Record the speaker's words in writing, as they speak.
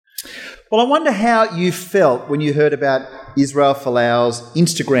Well, I wonder how you felt when you heard about Israel Folau's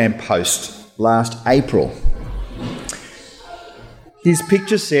Instagram post last April. His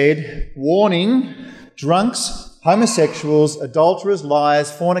picture said, "Warning, drunks, homosexuals, adulterers,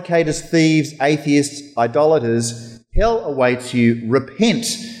 liars, fornicators, thieves, atheists, idolaters, hell awaits you. Repent.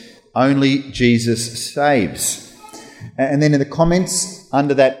 Only Jesus saves." And then in the comments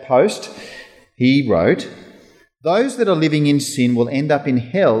under that post, he wrote, "Those that are living in sin will end up in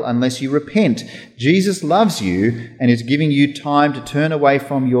hell unless you repent. Jesus loves you and is giving you time to turn away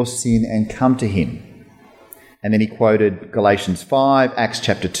from your sin and come to him." And then he quoted Galatians 5, Acts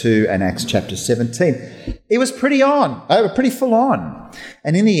chapter 2 and Acts chapter 17. It was pretty full on.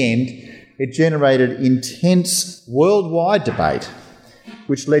 And in the end, it generated intense worldwide debate,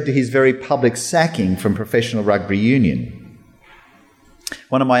 which led to his very public sacking from professional rugby union.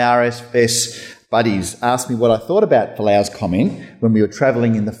 One of my RSS buddies asked me what I thought about Folau's comment when we were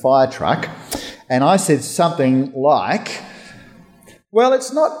travelling in the fire truck, and I said something like, "Well,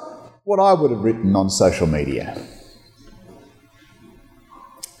 it's not what I would have written on social media."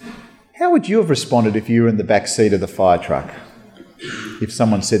 How would you have responded if you were in the back seat of the fire truck, if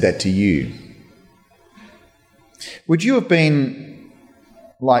someone said that to you? Would you have been,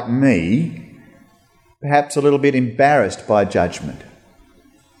 like me, perhaps a little bit embarrassed by judgment?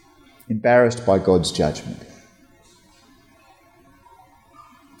 Embarrassed by God's judgment?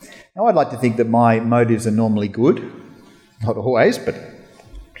 Now, I'd like to think that my motives are normally good. Not always, but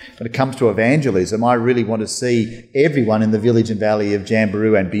when it comes to evangelism, I really want to see everyone in the village and valley of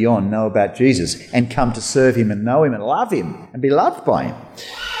Jamberoo and beyond know about Jesus and come to serve him and know him and love him and be loved by him.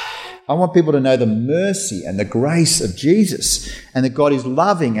 I want people to know the mercy and the grace of Jesus and that God is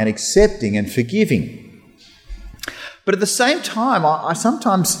loving and accepting and forgiving. But at the same time,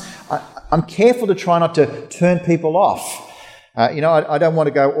 I'm careful to try not to turn people off. I don't want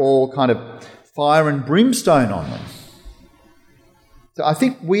to go all kind of fire and brimstone on them. So I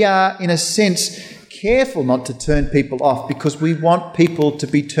think we are, in a sense, careful not to turn people off because we want people to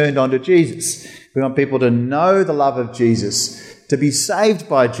be turned on to Jesus. We want people to know the love of Jesus, to be saved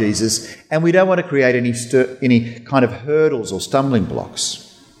by Jesus, and we don't want to create any kind of hurdles or stumbling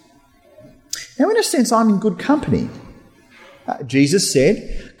blocks. Now, in a sense, I'm in good company. Jesus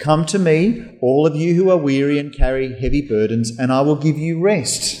said, "Come to me, all of you who are weary and carry heavy burdens, and I will give you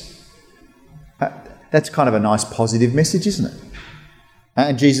rest." That's kind of a nice positive message, isn't it?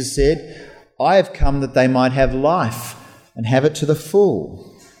 And Jesus said, "I have come that they might have life and have it to the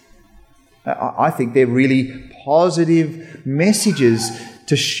full." I think they're really positive messages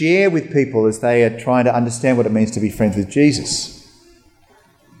to share with people as they are trying to understand what it means to be friends with Jesus.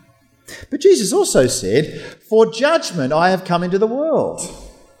 But Jesus also said, "For judgment I have come into the world."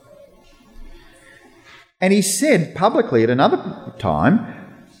 And he said publicly at another time,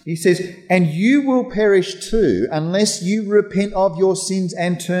 he says, "And you will perish too unless you repent of your sins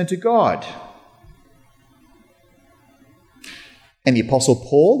and turn to God." And the Apostle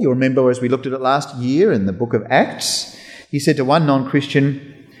Paul, you remember as we looked at it last year in the book of Acts, he said to one non-Christian,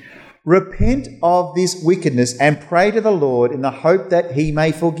 "Repent of this wickedness and pray to the Lord in the hope that he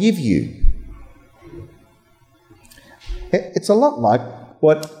may forgive you." It's a lot like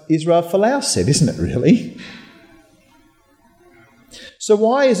what Israel Folau said, isn't it, really? So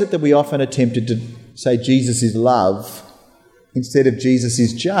why is it that we often are tempted to say Jesus is love instead of Jesus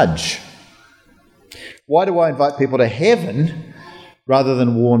is judge? Why do I invite people to heaven rather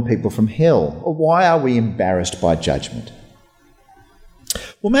than warn people from hell? Or why are we embarrassed by judgment?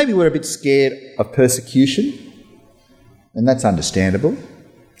 Well, maybe we're a bit scared of persecution, and that's understandable.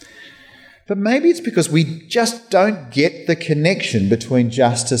 But maybe it's because we just don't get the connection between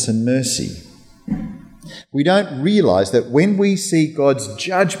justice and mercy. We don't realise that when we see God's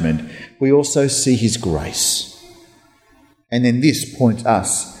judgment, we also see his grace. And then this points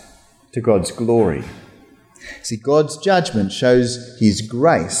us to God's glory. See, God's judgment shows his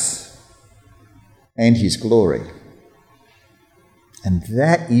grace and his glory. And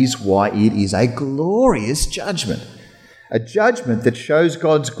that is why it is a glorious judgment. A judgment that shows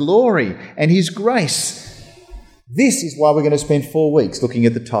God's glory and his grace. This is why we're going to spend 4 weeks looking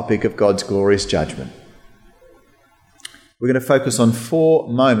at the topic of God's glorious judgment. We're going to focus on 4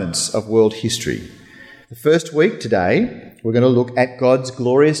 moments of world history. The first week today, we're going to look at God's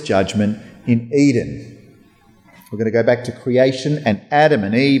glorious judgment in Eden. We're going to go back to creation and Adam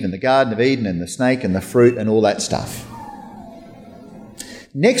and Eve and the Garden of Eden and the snake and the fruit and all that stuff.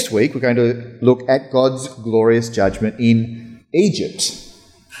 Next week, we're going to look at God's glorious judgment in Egypt.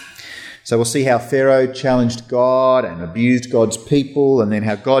 So So we'll see how Pharaoh challenged God and abused God's people, and then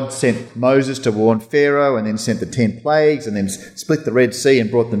how God sent Moses to warn Pharaoh and then sent the 10 plagues and then split the Red Sea and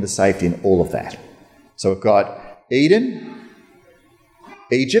brought them to safety and all of that. So we've got Eden,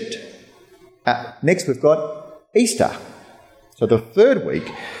 Egypt. Next we've got Easter. So the third week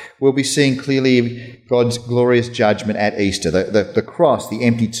we'll be seeing clearly God's glorious judgment at Easter, the cross, the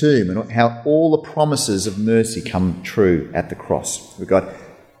empty tomb, and how all the promises of mercy come true at the cross. We've got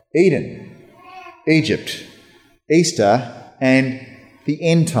Eden, Egypt, Easter, and the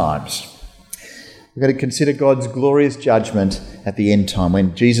end times. We've got to consider God's glorious judgment at the end time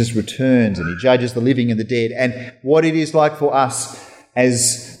when Jesus returns and he judges the living and the dead, and what it is like for us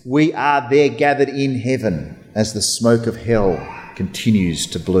as we are there gathered in heaven as the smoke of hell continues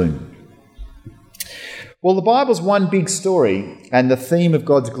to bloom. Well, the Bible's one big story, and the theme of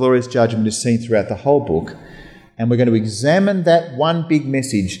God's glorious judgment is seen throughout the whole book, and we're going to examine that one big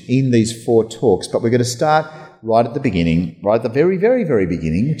message in these 4 talks, but we're going to start right at the beginning, right at the very, very, very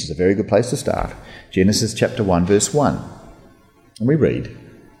beginning, which is a very good place to start. Genesis chapter 1, verse 1. And we read,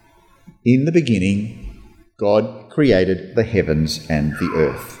 "In the beginning, God created the heavens and the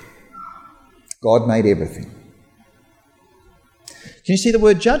earth." God made everything. Can you see the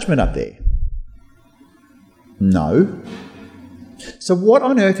word judgment up there? No. So what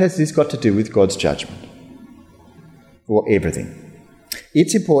on earth has this got to do with God's judgment? Or everything?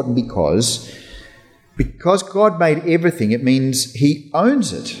 It's important because God made everything, it means he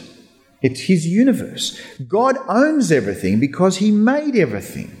owns it. It's his universe. God owns everything because he made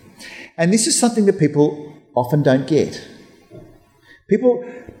everything. And this is something that people often don't get. People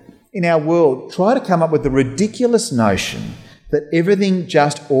in our world try to come up with the ridiculous notion that everything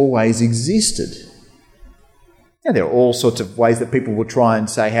just always existed. Now, there are all sorts of ways that people will try and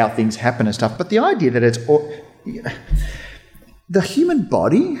say how things happen and stuff, but the idea that it's all... The human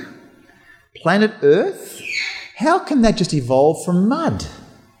body, planet Earth, how can that just evolve from mud?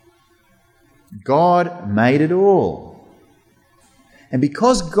 God made it all. And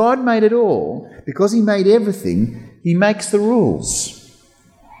because God made it all, because he made everything, he makes the rules.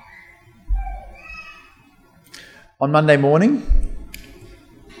 On Monday morning,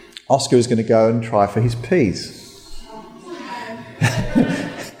 Oscar is going to go and try for his peas.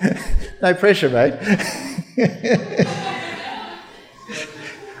 No pressure, mate.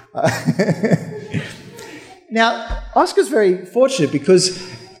 Now, Oscar's very fortunate because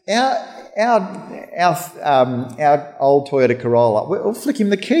our old Toyota Corolla, we'll flick him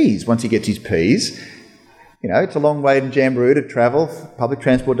the keys once he gets his peas. You know, it's a long way to Jamberoo to travel. Public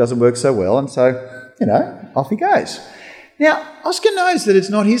transport doesn't work so well, and so, off he goes. Now, Oscar knows that it's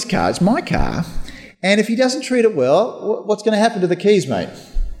not his car, it's my car, and if he doesn't treat it well, what's going to happen to the keys, mate?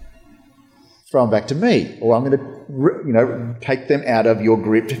 Throw them back to me, or I'm going to, take them out of your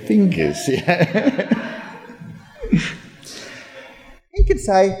gripped fingers. He could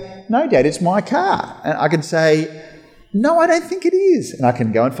say, "No, Dad, it's my car." And I can say, "No, I don't think it is." And I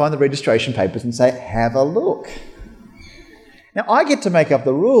can go and find the registration papers and say, "Have a look." Now, I get to make up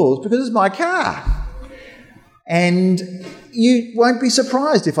the rules because it's my car. And you won't be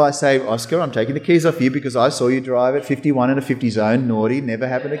surprised if I say, "Oscar, I'm taking the keys off you because I saw you drive at 51 in a 50 zone. Naughty, never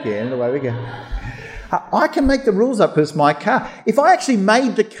happen again." And away we go. I can make the rules up because it's my car. If I actually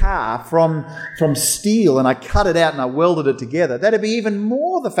made the car from steel and I cut it out and I welded it together, that'd be even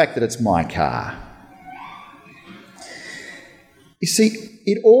more the fact that it's my car. You see,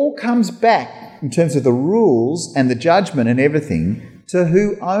 it all comes back in terms of the rules and the judgment and everything to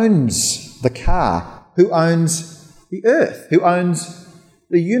who owns the car, who owns the earth, who owns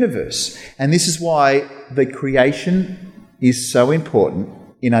the universe. And this is why the creation is so important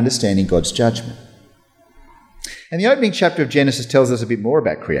in understanding God's judgment. And the opening chapter of Genesis tells us a bit more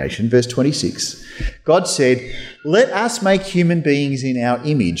about creation. Verse 26, God said, "Let us make human beings in our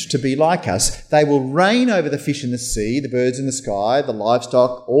image to be like us. They will reign over the fish in the sea, the birds in the sky, the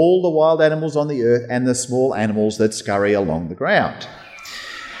livestock, all the wild animals on the earth, and the small animals that scurry along the ground."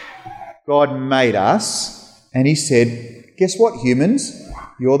 God made us, and he said, "Guess what, humans?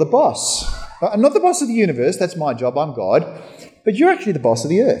 You're the boss. I'm not the boss of the universe, that's my job, I'm God, but you're actually the boss of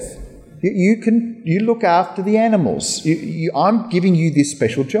the earth. You look after the animals. I'm giving you this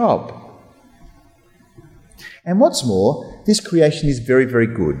special job. And what's more, this creation is very, very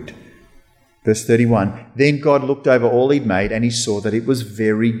good." Verse 31, "Then God looked over all he'd made and he saw that it was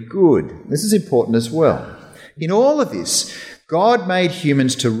very good." This is important as well. In all of this, God made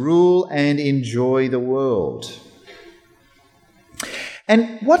humans to rule and enjoy the world.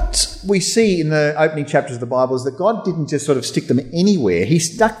 And what we see in the opening chapters of the Bible is that God didn't just sort of stick them anywhere. He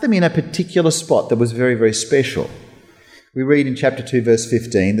stuck them in a particular spot that was very, very special. We read in chapter 2, verse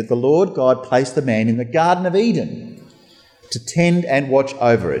 15, that the Lord God placed the man in the Garden of Eden to tend and watch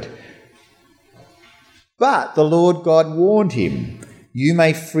over it. But the Lord God warned him, "You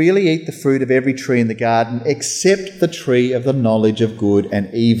may freely eat the fruit of every tree in the garden except the tree of the knowledge of good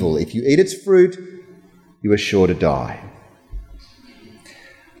and evil. If you eat its fruit, you are sure to die."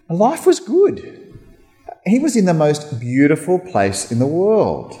 Life was good. He was in the most beautiful place in the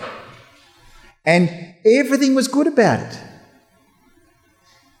world. And everything was good about it.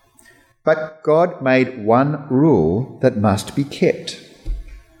 But God made one rule that must be kept.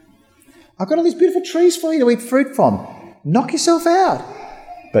 "I've got all these beautiful trees for you to eat fruit from. Knock yourself out.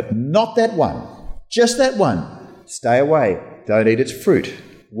 But not that one. Just that one. Stay away. Don't eat its fruit."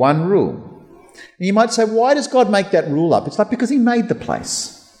 One rule. And you might say, why does God make that rule up? It's like, because he made the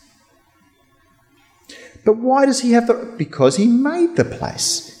place. But why does he have Because he made the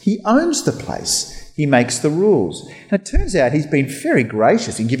place. He owns the place. He makes the rules. And it turns out he's been very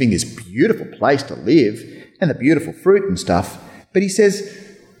gracious in giving this beautiful place to live and the beautiful fruit and stuff. But he says,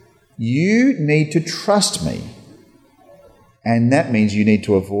 you need to trust me. And that means you need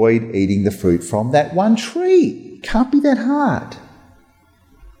to avoid eating the fruit from that one tree. It can't be that hard.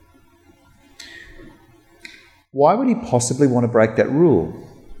 Why would he possibly want to break that rule?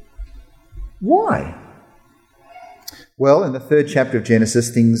 Why? Well, in the 3rd chapter of Genesis,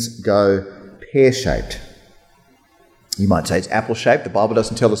 things go pear-shaped. You might say it's apple-shaped. The Bible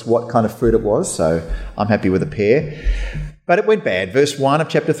doesn't tell us what kind of fruit it was, so I'm happy with a pear. But it went bad. Verse 1 of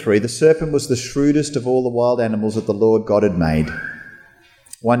chapter 3, "The serpent was the shrewdest of all the wild animals that the Lord God had made.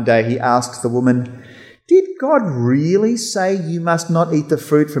 One day he asked the woman, 'Did God really say you must not eat the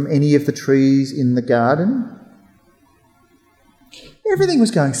fruit from any of the trees in the garden?'" Everything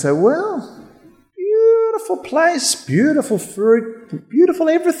was going so well. Beautiful place, beautiful fruit, beautiful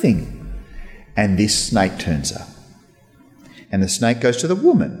everything. And this snake turns up. And the snake goes to the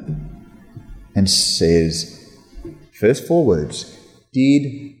woman and says, first 4 words,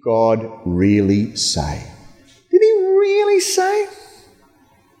 "Did God really say?" Did he really say?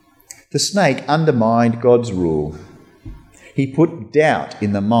 The snake undermined God's rule. He put doubt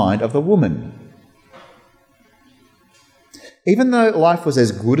in the mind of the woman. Even though life was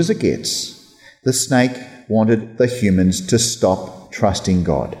as good as it gets, the snake wanted the humans to stop trusting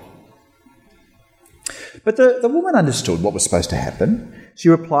God. But the woman understood what was supposed to happen. She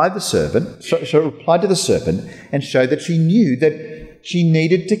replied to the serpent and showed that she knew that she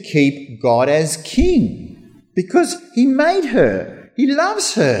needed to keep God as king because he made her. He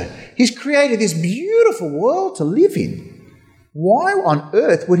loves her. He's created this beautiful world to live in. Why on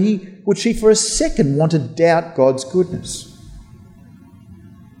earth would she for a second want to doubt God's goodness?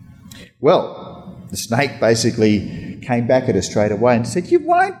 Well, the snake basically came back at her straight away and said, "You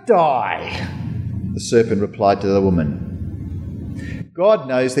won't die." The serpent replied to the woman, "God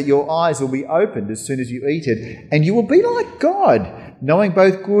knows that your eyes will be opened as soon as you eat it, and you will be like God, knowing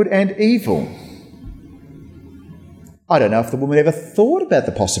both good and evil." I don't know if the woman ever thought about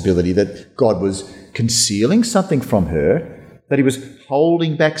the possibility that God was concealing something from her, that he was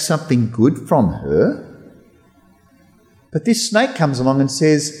holding back something good from her. But this snake comes along and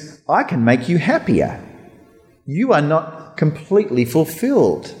says, "I can make you happier. You are not completely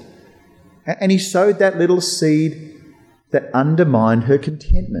fulfilled." And he sowed that little seed that undermined her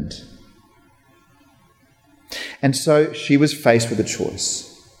contentment. And so she was faced with a choice.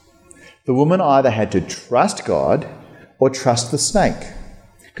 The woman either had to trust God or trust the snake,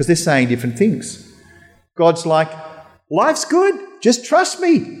 because they're saying different things. God's like, "Life's good, just trust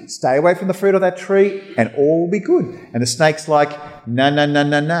me. Stay away from the fruit of that tree and all will be good." And the snake's like,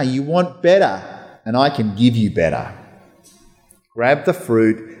 No, you want better and I can give you better. Grab the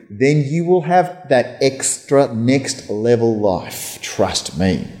fruit, then you will have that extra next level life. Trust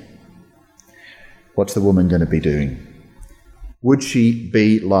me. What's the woman going to be doing? Would she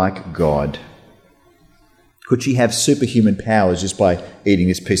be like God? Could she have superhuman powers just by eating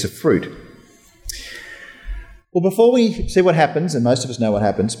this piece of fruit? Well, before we see what happens, and most of us know what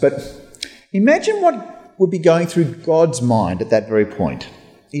happens, but imagine what would be going through God's mind at that very point.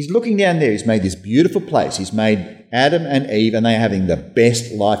 He's looking down there. He's made this beautiful place. He's made Adam and Eve, and they are having the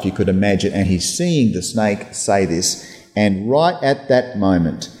best life you could imagine. And he's seeing the snake say this. And right at that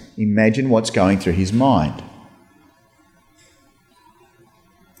moment, imagine what's going through his mind.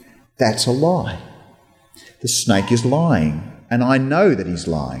 That's a lie. The snake is lying, and I know that he's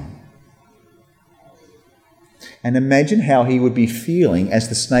lying. And imagine how he would be feeling as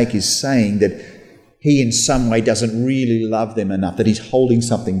the snake is saying that he in some way doesn't really love them enough, that he's holding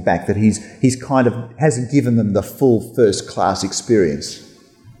something back, that he's kind of hasn't given them the full first-class experience.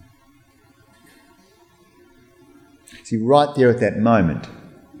 See, right there at that moment,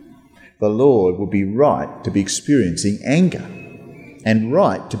 the Lord would be right to be experiencing anger and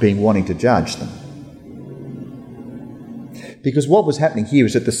right to being wanting to judge them. Because what was happening here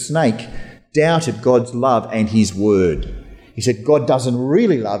is that the snake doubted God's love and his word. He said, God doesn't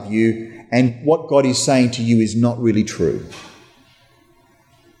really love you, and what God is saying to you is not really true.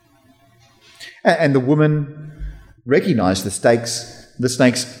 And the woman recognised the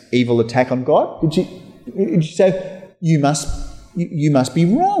snake's evil attack on God. Did she say, you must be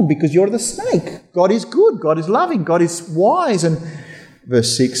wrong because you're the snake. God is good, God is loving, God is wise. And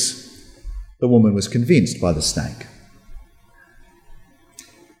verse 6, the woman was convinced by the snake.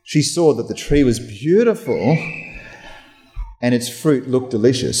 She saw that the tree was beautiful and its fruit looked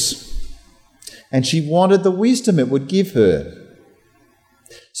delicious, and she wanted the wisdom it would give her.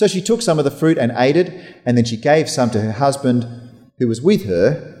 So she took some of the fruit and ate it, and then she gave some to her husband who was with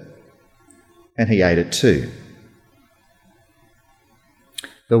her, and he ate it too.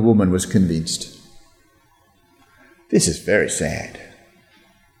 The woman was convinced. This is very sad.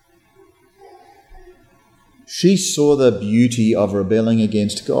 She saw the beauty of rebelling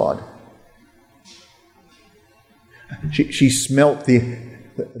against God. She smelt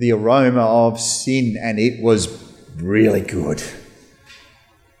the aroma of sin, and it was really good.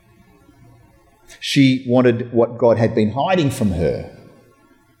 She wanted what God had been hiding from her.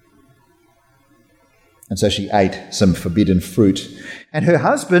 And so she ate some forbidden fruit. And her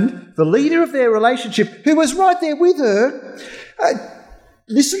husband, the leader of their relationship, who was right there with her,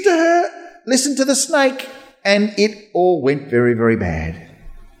 listened to her, listened to the snake, and it all went very, very bad.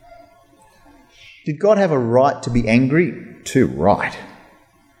 Did God have a right to be angry? Too right.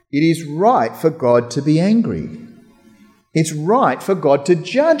 It is right for God to be angry. It's right for God to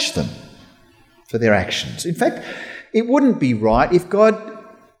judge them for their actions. In fact, it wouldn't be right if God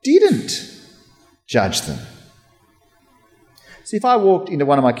didn't judge them. See, if I walked into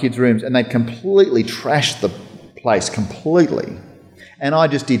one of my kids' rooms and they'd completely trashed the place completely, and I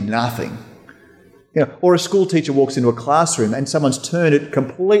just did nothing, or a school teacher walks into a classroom and someone's turned it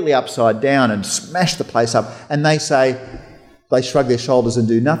completely upside down and smashed the place up, and they shrug their shoulders and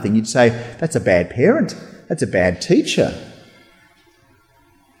do nothing, you'd say, that's a bad parent, that's a bad teacher.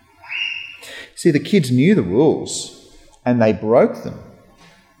 See, the kids knew the rules and they broke them.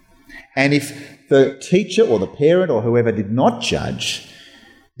 And if the teacher or the parent or whoever did not judge,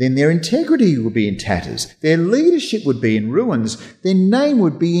 then their integrity would be in tatters, their leadership would be in ruins, their name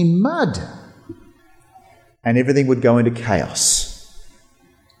would be in mud, and everything would go into chaos.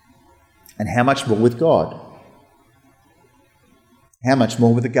 And how much more with God? How much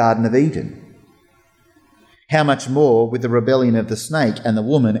more with the Garden of Eden? How much more with the rebellion of the snake and the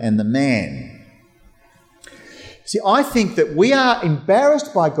woman and the man? See, I think that we are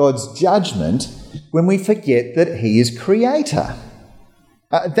embarrassed by God's judgment when we forget that He is Creator.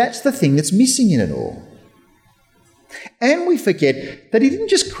 That's the thing that's missing in it all. And we forget that He didn't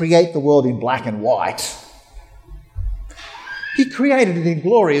just create the world in black and white. He created it in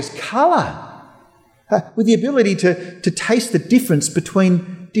glorious colour, with the ability to taste the difference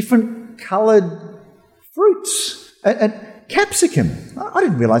between different coloured fruits. And capsicum. I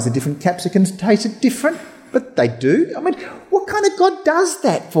didn't realise the different capsicums tasted different, but they do. I mean, what kind of God does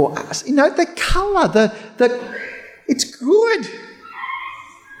that for us? The colour, it's good.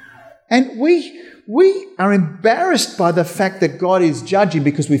 And we are embarrassed by the fact that God is judging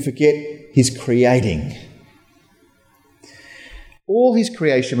because we forget His creating. All His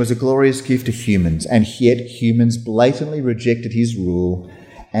creation was a glorious gift to humans, and yet humans blatantly rejected His rule,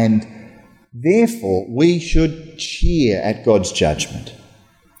 and therefore we should cheer at God's judgment.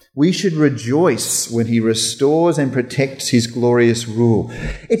 We should rejoice when He restores and protects His glorious rule.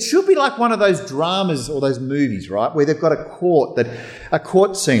 It should be like one of those dramas or those movies, right, where they've got a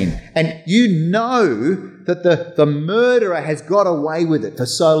court scene, and you know that the murderer has got away with it for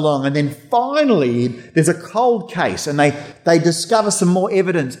so long, and then finally there's a cold case and they discover some more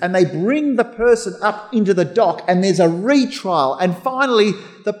evidence and they bring the person up into the dock and there's a retrial, and finally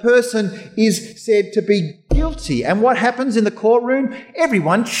the person is said to be guilty. And what happens in the courtroom?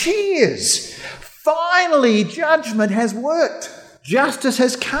 Everyone cheers. Finally, judgment has worked. Justice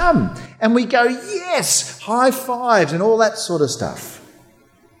has come. And we go, yes, high fives and all that sort of stuff.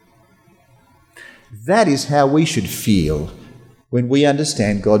 That is how we should feel when we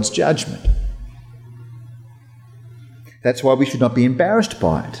understand God's judgment. That's why we should not be embarrassed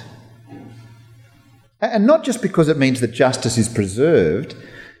by it. And not just because it means that justice is preserved,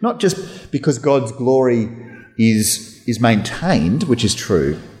 not just because God's glory is maintained, which is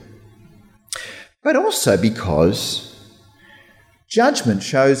true, but also because judgment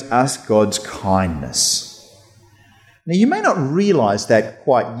shows us God's kindness. Now, you may not realise that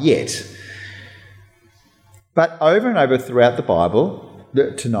quite yet, but over and over throughout the Bible,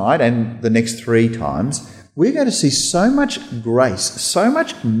 tonight and the next 3 times, we're going to see so much grace, so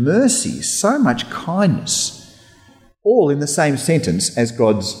much mercy, so much kindness, all in the same sentence as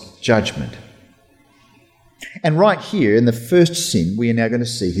God's judgment. And right here in the first sin, we are now going to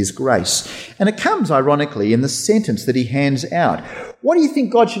see his grace. And it comes, ironically, in the sentence that he hands out. What do you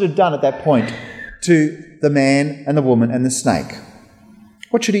think God should have done at that point to the man and the woman and the snake?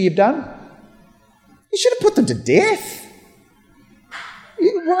 What should he have done? He should have put them to death.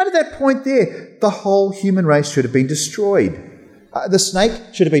 Right at that point there, the whole human race should have been destroyed. The snake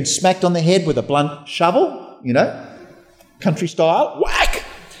should have been smacked on the head with a blunt shovel, country style, whack.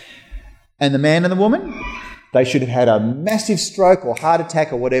 And the man and the woman, they should have had a massive stroke or heart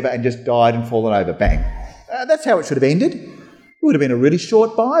attack or whatever and just died and fallen over, bang. That's how it should have ended. It would have been a really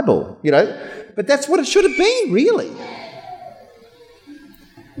short Bible, but that's what it should have been, really.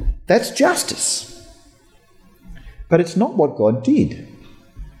 That's justice. But it's not what God did.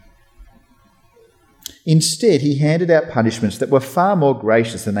 Instead, he handed out punishments that were far more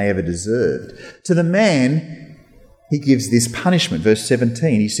gracious than they ever deserved. To the man, he gives this punishment. Verse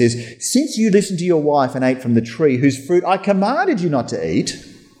 17, he says, "Since you listened to your wife and ate from the tree whose fruit I commanded you not to eat,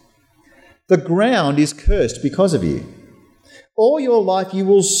 the ground is cursed because of you. All your life you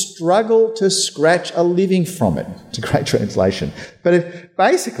will struggle to scratch a living from it." It's a great translation. But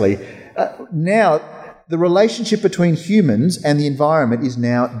basically, now the relationship between humans and the environment is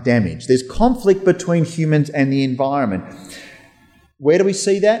now damaged. There's conflict between humans and the environment. Where do we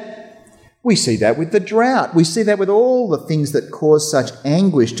see that? We see that with the drought. We see that with all the things that cause such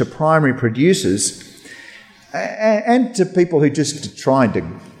anguish to primary producers and to people who just trying to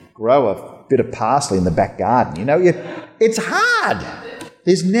grow a bit of parsley in the back garden. It's hard.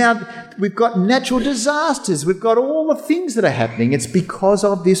 We've got natural disasters. We've got all the things that are happening. It's because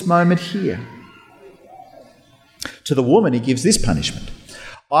of this moment here. To the woman, he gives this punishment.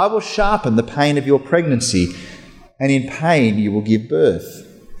 "I will sharpen the pain of your pregnancy, and in pain you will give birth.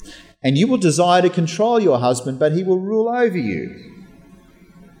 And you will desire to control your husband, but he will rule over you."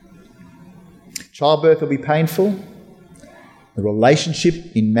 Childbirth will be painful. The relationship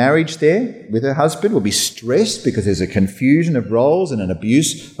in marriage there with her husband will be stressed because there's a confusion of roles and an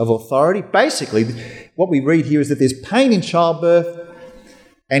abuse of authority. Basically, what we read here is that there's pain in childbirth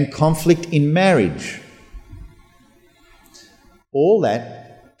and conflict in marriage. All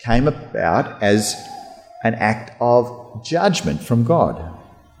that came about as an act of judgment from God.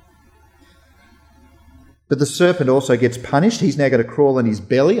 But the serpent also gets punished. He's now got to crawl on his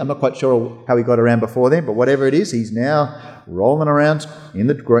belly. I'm not quite sure how he got around before then, but whatever it is, he's now rolling around in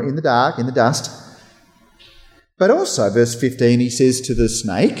the dark, in the dust. But also, verse 15, he says to the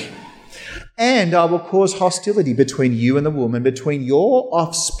snake, "And I will cause hostility between you and the woman, between your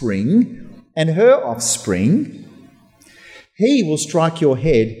offspring and her offspring. He will strike your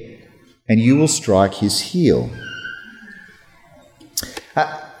head, and you will strike his heel."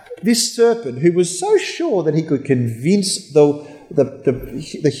 This serpent, who was so sure that he could convince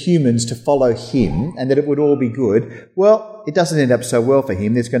the humans to follow him and that it would all be good, well, it doesn't end up so well for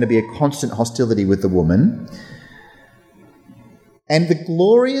him. There's going to be a constant hostility with the woman. And the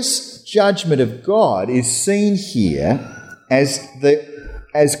glorious judgment of God is seen here as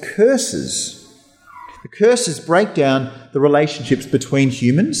curses. The curses break down the relationships between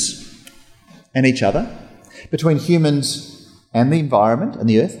humans and each other, between humans and the environment and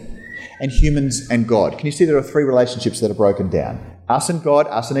the earth, and humans and God. Can you see there are 3 relationships that are broken down? Us and God,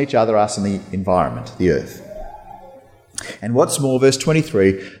 us and each other, us and the environment, the earth. And what's more, verse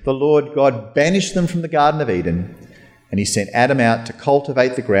 23, the Lord God banished them from the Garden of Eden, and he sent Adam out to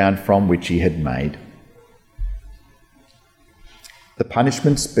cultivate the ground from which he had made. The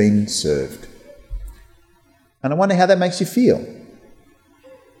punishment's been served. And I wonder how that makes you feel.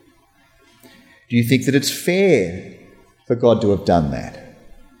 Do you think that it's fair for God to have done that?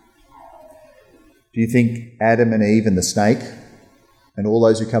 Do you think Adam and Eve and the snake and all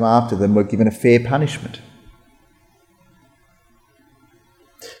those who come after them were given a fair punishment?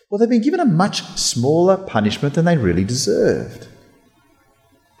 Well, they've been given a much smaller punishment than they really deserved.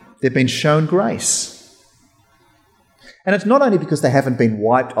 They've been shown grace. And it's not only because they haven't been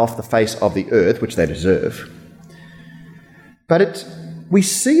wiped off the face of the earth, which they deserve, but we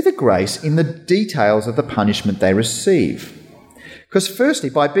see the grace in the details of the punishment they receive. Because firstly,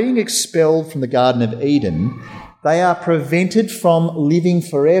 by being expelled from the Garden of Eden, they are prevented from living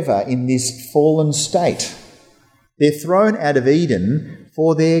forever in this fallen state. They're thrown out of Eden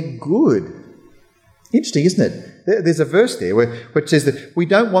for their good. Interesting, isn't it? There's a verse there which says that we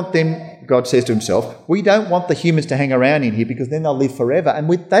don't want them God says to himself, we don't want the humans to hang around in here because then they'll live forever. And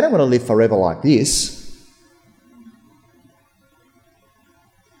they don't want to live forever like this.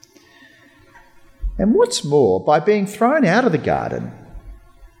 And what's more, by being thrown out of the garden,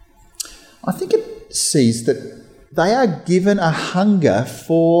 I think it sees that they are given a hunger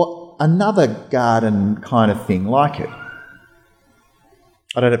for another garden kind of thing like it.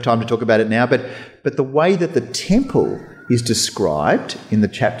 I don't have time to talk about it now, but the way that the temple is described in the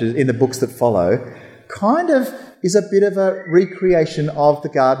chapters, in the books that follow, kind of is a bit of a recreation of the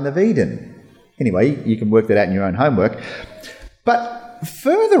Garden of Eden. Anyway, you can work that out in your own homework. But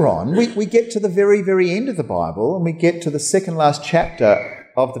further on, we get to the very, very end of the Bible, and we get to the second last chapter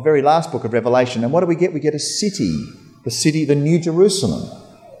of the very last book of Revelation. And what do we get? We get a city, the New Jerusalem.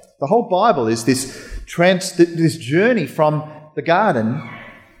 The whole Bible is this journey from the garden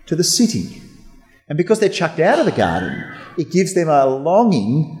to the city. And because they're chucked out of the garden, it gives them a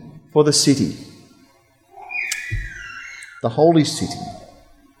longing for the city. The holy city,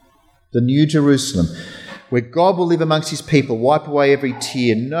 the New Jerusalem, where God will live amongst his people, wipe away every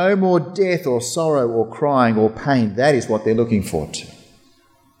tear, no more death or sorrow or crying or pain. That is what they're looking forward to.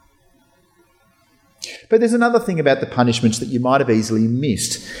 But there's another thing about the punishments that you might have easily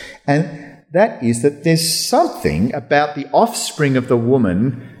missed, and that is that there's something about the offspring of the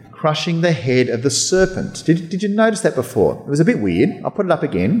woman crushing the head of the serpent. Did you notice that before? It was a bit weird. I'll put it up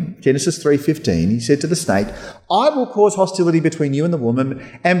again. Genesis 3:15, he said to the snake, I will cause hostility between you and the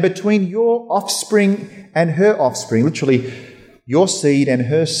woman, and between your offspring and her offspring, literally your seed and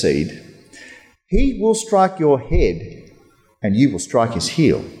her seed. He will strike your head, and you will strike his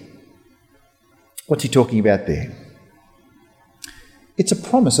heel. What's he talking about there? It's a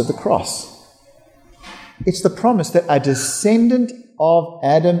promise of the cross. It's the promise that a descendant of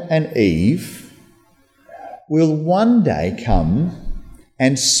Adam and Eve will one day come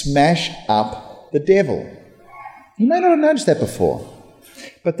and smash up the devil. You may not have noticed that before,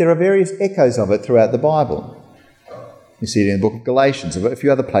 but there are various echoes of it throughout the Bible. You see it in the book of Galatians, a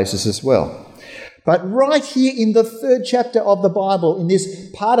few other places as well. But right here in the 3rd chapter of the Bible, in this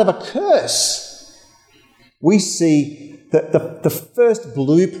part of a curse, we see the first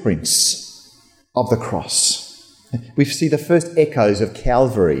blueprints of the cross. We see the first echoes of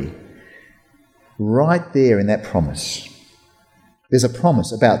Calvary right there in that promise. There's a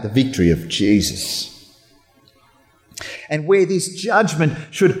promise about the victory of Jesus. And where this judgment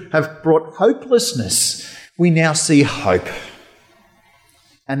should have brought hopelessness, we now see hope.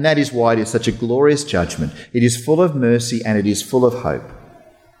 And that is why it is such a glorious judgment. It is full of mercy and it is full of hope.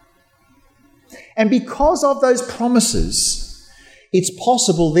 And because of those promises, it's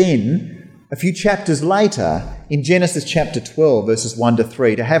possible then, a few chapters later, in Genesis chapter 12, verses 1 to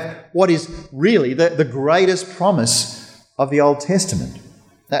 3, to have what is really the greatest promise of the Old Testament.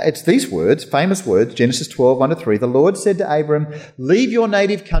 It's these words, famous words, Genesis 12, 1 to 3. The Lord said to Abram, leave your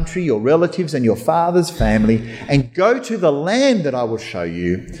native country, your relatives and your father's family, and go to the land that I will show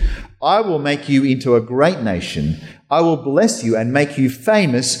you. I will make you into a great nation. I will bless you and make you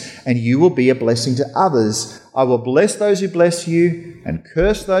famous, and you will be a blessing to others. I will bless those who bless you and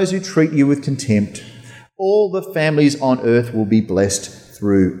curse those who treat you with contempt. All the families on earth will be blessed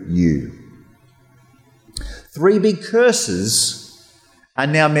through you. 3 big curses are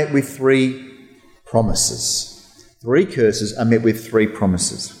now met with 3 promises. 3 curses are met with 3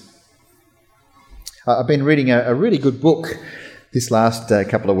 promises. I've been reading a really good book this last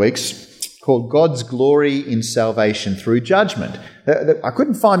couple of weeks called God's Glory in Salvation Through Judgment. I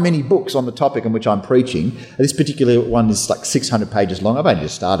couldn't find many books on the topic on which I'm preaching. This particular one is like 600 pages long. I've only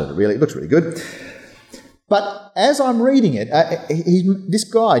just started it, really. It looks really good. But as I'm reading it, this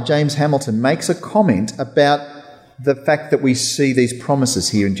guy, James Hamilton, makes a comment about the fact that we see these promises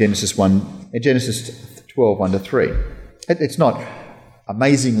here in Genesis 12, 1 to 3. It's not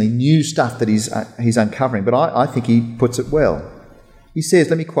amazingly new stuff that he's uncovering, but I think he puts it well. He says,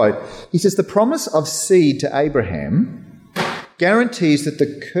 let me quote, he says, the promise of seed to Abraham guarantees that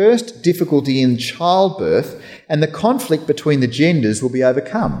the cursed difficulty in childbirth and the conflict between the genders will be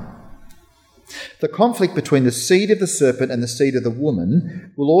overcome. The conflict between the seed of the serpent and the seed of the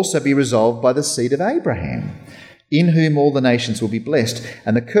woman will also be resolved by the seed of Abraham, in whom all the nations will be blessed,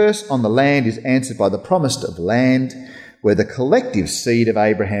 and the curse on the land is answered by the promise of land, where the collective seed of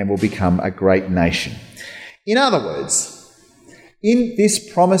Abraham will become a great nation. In other words, in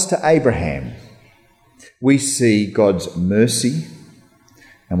this promise to Abraham, we see God's mercy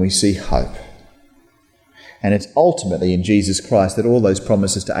and we see hope. And it's ultimately in Jesus Christ that all those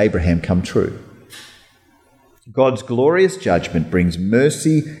promises to Abraham come true. God's glorious judgment brings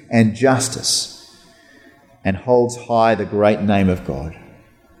mercy and justice and holds high the great name of God.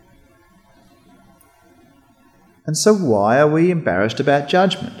 And so why are we embarrassed about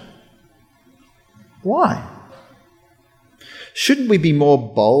judgment? Why? Shouldn't we be more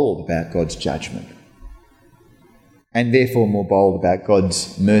bold about God's judgment? And therefore more bold about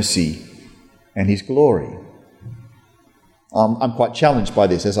God's mercy and his glory? I'm quite challenged by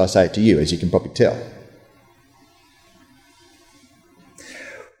this as I say it to you, as you can probably tell.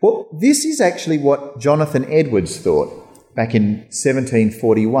 Well, this is actually what Jonathan Edwards thought back in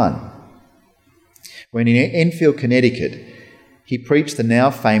 1741, when in Enfield, Connecticut, he preached the now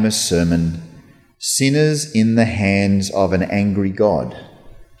famous sermon, "Sinners in the Hands of an Angry God."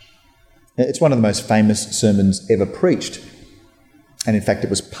 It's one of the most famous sermons ever preached. And in fact, it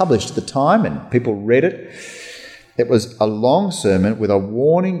was published at the time and people read it. It was a long sermon with a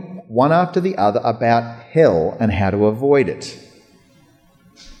warning, one after the other, about hell and how to avoid it.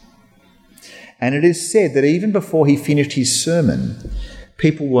 And it is said that even before he finished his sermon,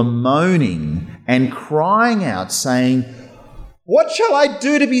 people were moaning and crying out, saying, "What shall I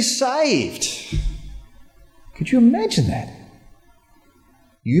do to be saved?" Could you imagine that?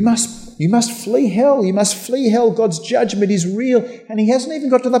 You must flee hell. You must flee hell. God's judgment is real. And he hasn't even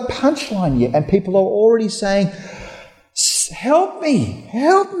got to the punchline yet. And people are already saying, "Help me,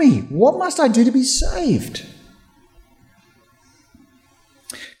 help me. What must I do to be saved?"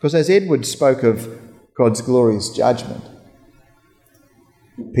 Because as Edwards spoke of God's glorious judgment,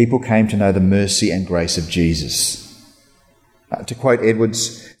 people came to know the mercy and grace of Jesus. To quote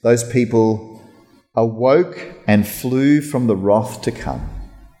Edwards, those people awoke and flew from the wrath to come.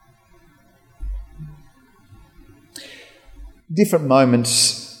 Different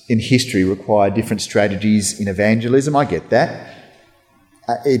moments in history require different strategies in evangelism. I get that.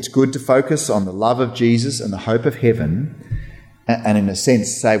 It's good to focus on the love of Jesus and the hope of heaven, and in a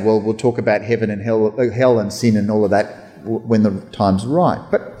sense say, well, we'll talk about heaven and hell and sin and all of that when the time's right.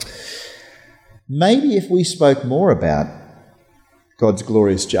 But maybe if we spoke more about God's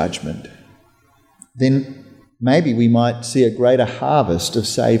glorious judgment, then maybe we might see a greater harvest of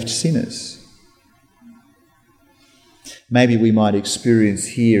saved sinners. Maybe we might experience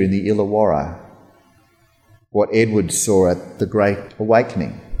here in the Illawarra what Edwards saw at the Great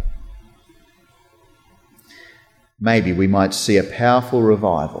Awakening. Maybe we might see a powerful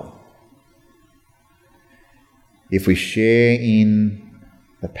revival if we share in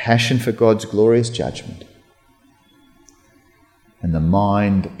the passion for God's glorious judgment and the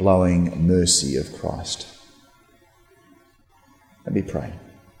mind-blowing mercy of Christ. Let me pray.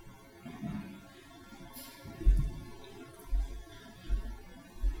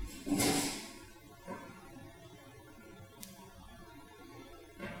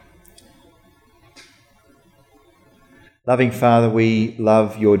 Loving Father, we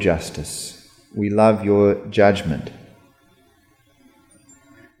love your justice. We love your judgment.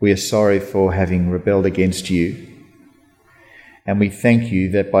 We are sorry for having rebelled against you. And we thank you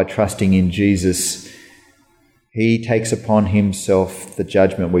that by trusting in Jesus, he takes upon himself the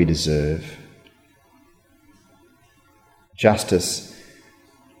judgment we deserve. Justice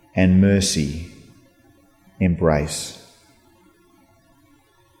and mercy embrace.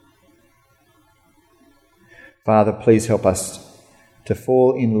 Father, please help us to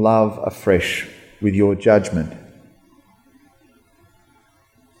fall in love afresh with your judgment,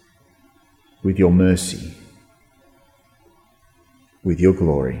 with your mercy, with your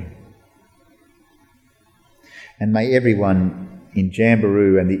glory. And may everyone in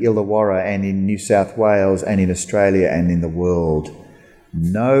Jamberoo and the Illawarra and in New South Wales and in Australia and in the world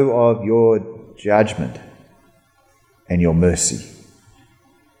know of your judgment and your mercy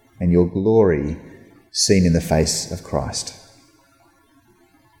and your glory seen in the face of Christ.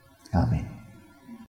 Amen.